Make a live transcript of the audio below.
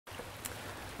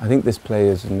I think this play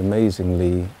is an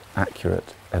amazingly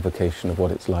accurate evocation of what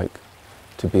it's like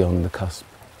to be on the cusp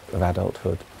of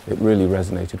adulthood. It really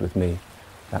resonated with me,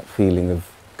 that feeling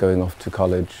of going off to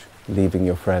college, leaving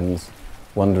your friends,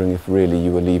 wondering if really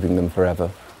you were leaving them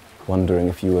forever, wondering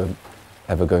if you were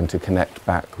ever going to connect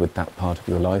back with that part of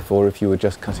your life or if you were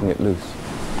just cutting it loose.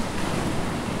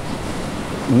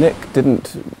 Nick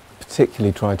didn't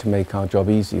particularly try to make our job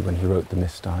easy when he wrote the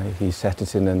Mystae. He set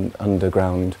it in an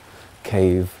underground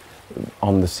cave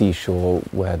on the seashore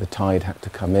where the tide had to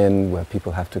come in, where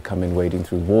people have to come in wading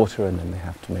through water and then they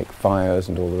have to make fires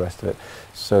and all the rest of it.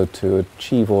 So to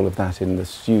achieve all of that in the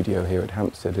studio here at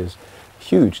Hampstead is a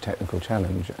huge technical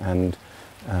challenge, and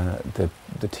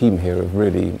the team here have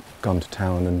really gone to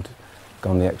town and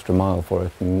gone the extra mile for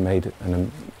it and made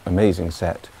an amazing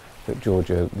set that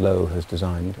Georgia Lowe has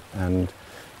designed and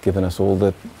given us all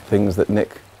the things that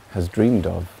Nick has dreamed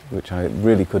of, which I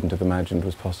really couldn't have imagined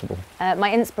was possible.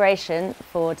 My inspiration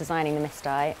for designing the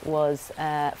Mystae was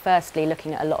firstly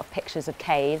looking at a lot of pictures of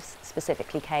caves,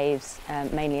 specifically caves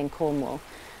mainly in Cornwall,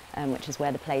 which is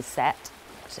where the play's set.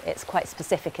 It's quite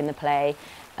specific in the play,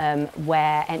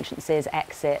 where entrances,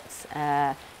 exits,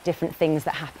 different things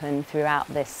that happen throughout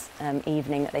this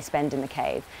evening that they spend in the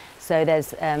cave. So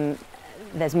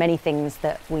there's many things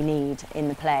that we need in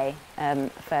the play.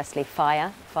 Firstly,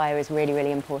 fire. Fire is really,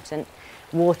 really important.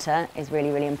 Water is really,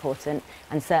 really important,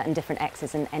 and certain different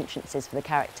exits and entrances for the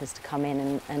characters to come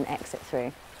in and exit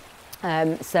through.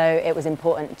 So it was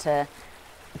important to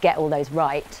get all those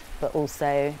right, but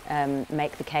also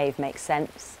make the cave make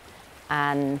sense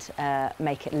and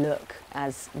make it look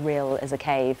as real as a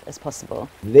cave as possible.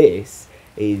 This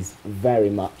is very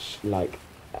much like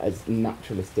as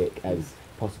naturalistic as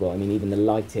possible. I mean, even the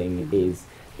lighting is,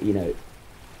 you know,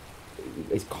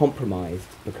 is compromised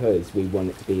because we want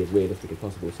it to be as realistic as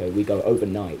possible. So we go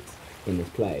overnight in this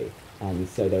play, and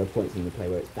so there are points in the play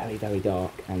where it's very, very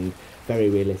dark and very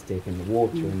realistic, and the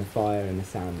water and the fire and the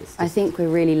sound. I think we're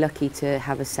really lucky to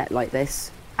have a set like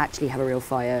this, actually have a real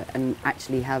fire and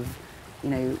actually have, you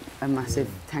know, a massive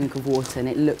tank of water, and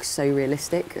it looks so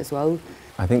realistic as well.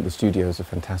 I think the studio is a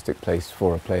fantastic place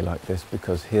for a play like this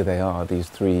because here they are, these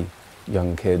three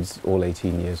young kids, all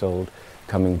 18 years old,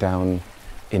 coming down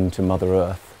into Mother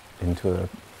Earth, into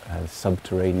a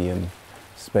subterranean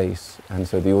space, and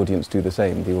so the audience do the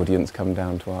same. The audience come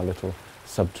down to our little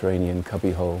subterranean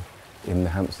cubbyhole in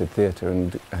the Hampstead Theatre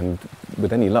and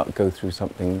with any luck go through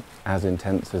something as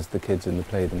intense as the kids in the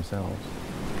play themselves.